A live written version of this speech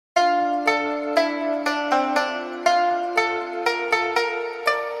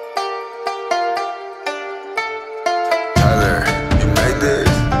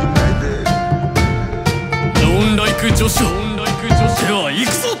助では行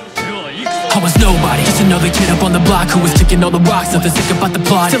くぞ I was nobody, just another kid up on the block who was kicking all the rocks, nothing sick about the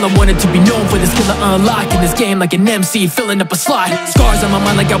plot. Still I wanted to be known for the skill to unlock in this game like an MC filling up a slot. Scars on my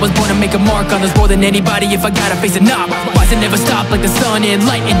mind like I was born to make a mark on this world than anybody if I gotta face a knob. Why's it never stop like the sun and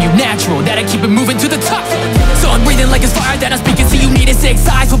light and you natural that I keep it moving to the top. So I'm breathing like it's fire that I'm speaking, so you need a 6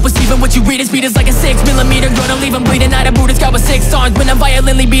 eyes for perceiving what you read. Speed is like a 6mm, gonna leave him bleeding. Not a Buddhist god with 6 arms when I'm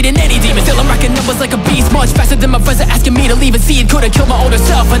violently beating any demon. Still I'm racking numbers like a beast, much faster than my friends are asking me to leave. And see it could've killed my older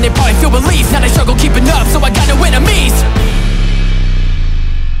self and they probably feel relief. Now they struggle keeping up, so I got no enemies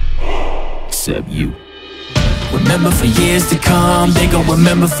except you. Remember for years to come, they gon'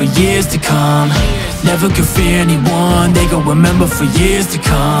 remember for years to come. Never could fear anyone, they gon' remember for years to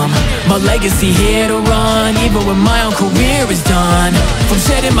come. My legacy here to run, even when my own career is done. From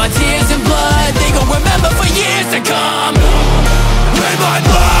shedding my tears and blood, they gon' remember for years to come. With my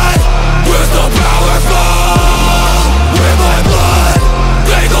blood, will the power fall. With my blood,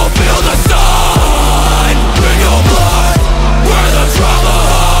 they gon' feel the sun. In your blood, where the trauma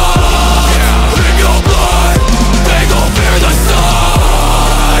hides. In your blood, they gon' fear the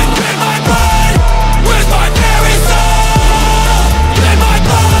sun. In my blood, with my very soul. In my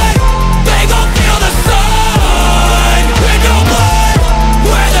blood, they gon' feel the sun. In your blood,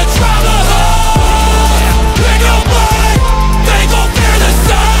 where the trauma hides. In your blood, they gon' fear the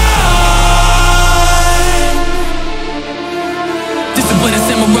sun. Discipline is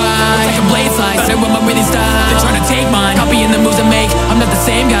samurai, like a blade slice. Better when my breathing style. They're trying to take mine, copying the moves I make. I'm not the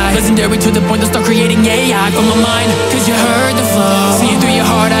same guy, legendary to the point they'll start creating AI from my mind. Cause you heard the flow, seeing through your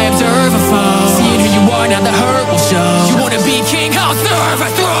heart I observe a foe. Seeing who you are, now the hurt will show. You wanna be king, I'll serve a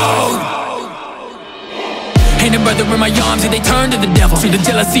throne. Ain't a brother in my arms, and they turn to the devil. See the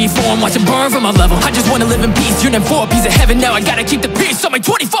jealousy form, watch it burn from my level. I just wanna live in peace, yearning for a piece of heaven. Now I gotta keep the peace on my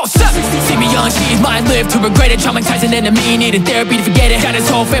 24/7. See me on cheese, might live to regret it. Traumatized an enemy, needed therapy to forget it. Got his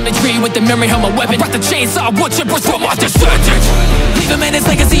whole family tree with the memory of my weapon. Brought the chainsaw, wood chippers from my descendants. Leave him in his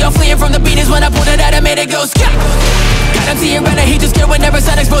legacy, all fleeing from the beatings. When I pulled it out, I made it go scat. Got him seeing red, he just scared whenever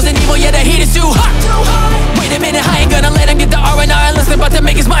sun exposing evil. Yeah, the heat is too hot. Wait a minute, I ain't gonna let him get the R&R unless they're about to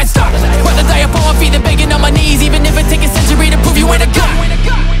make his mind stop. Rather die upon my feet than begging on my knees, even if it takes a century to prove you ain't a god.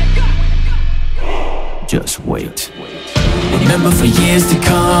 Just wait. Remember for years to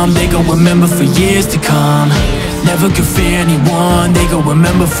come, they gon' remember for years to come. Never could fear anyone, they gon'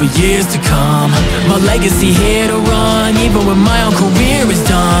 remember for years to come. My legacy here to run, even when my own career is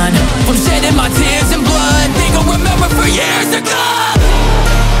done. From shedding my tears and blood, they gon' remember for years to come.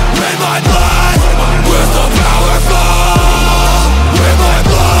 With my blood, with the